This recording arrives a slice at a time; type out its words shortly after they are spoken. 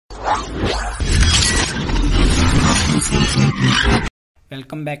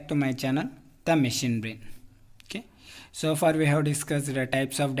Welcome back to my channel, The Machine Brain. Okay, so far we have discussed the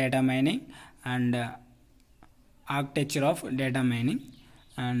types of data mining and architecture of data mining,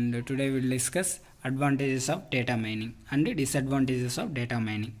 and today we will discuss advantages of data mining and disadvantages of data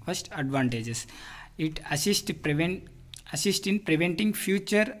mining. First, advantages. It assists in preventing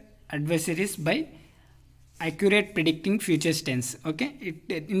future adversaries by accurate predicting future trends. Okay,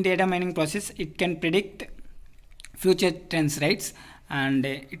 in data mining process it can predict future trends, right? And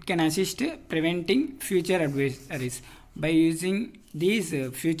it can assist preventing future adversaries. By using these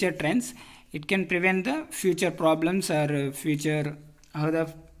future trends, it can prevent the future problems or future how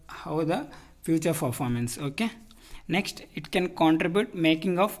the future performance. Okay, next, it can contribute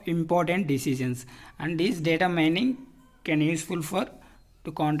making of important decisions, and this data mining can useful for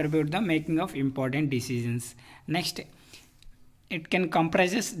to contribute the making of important decisions. Next, it can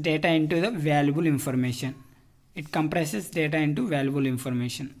compresses data into the valuable information. It compresses data into valuable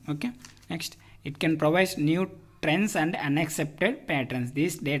information. Okay, next, it can provide new trends and unaccepted patterns.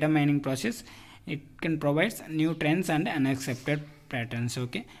 This data mining process, it can provide new trends and unaccepted patterns.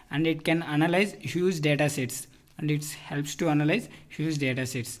 Okay, and it can analyze huge data sets, and it helps to analyze huge data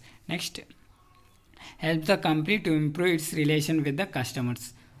sets. Next, helps the company to improve its relation with the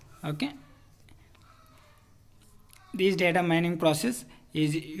customers. Okay, this data mining process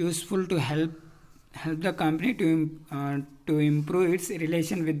is useful to help the company to improve its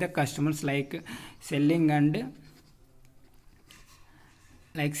relation with the customers, like selling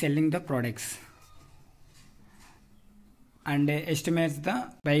the products, and estimates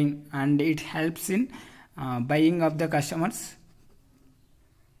the buying, and it helps in buying of the customers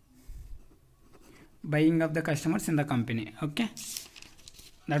in the company. Okay,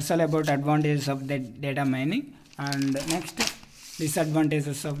 that's all about advantages of the data mining. And next,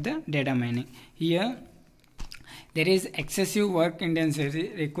 disadvantages of the data mining. Here there is excessive work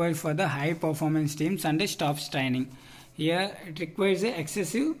intensity required for the high performance teams and staff training. Here it requires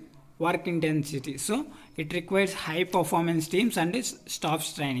excessive work intensity, so it requires high performance teams and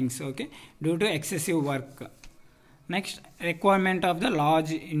staff trainings. Okay, due to excessive work. Next, requirement of the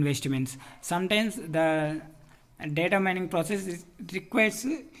large investments. Sometimes the data mining process requires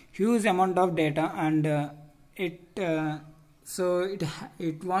huge amount of data, and it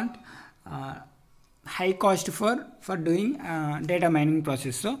want high cost for doing data mining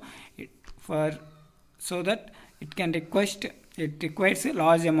process. So that it requires a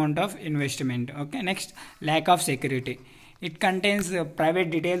large amount of investment. Okay, next, lack of security. It contains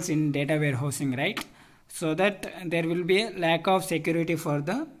private details in data warehousing, right? So that there will be a lack of security for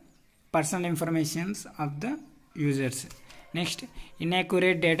the personal informations of the users. Next,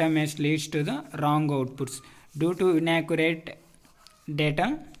 inaccurate data may leads to the wrong outputs. Due to inaccurate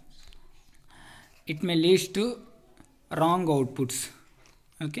data, it may lead to wrong outputs.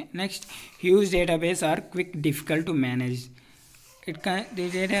 Okay, next, huge database are difficult to manage. The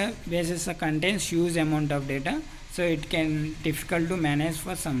databases contains huge amount of data, so it can difficult to manage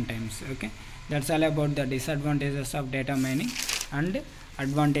for sometimes. Okay, that's all about the disadvantages of data mining and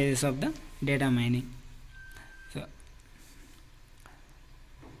advantages of the data mining. So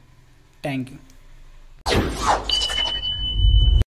thank you.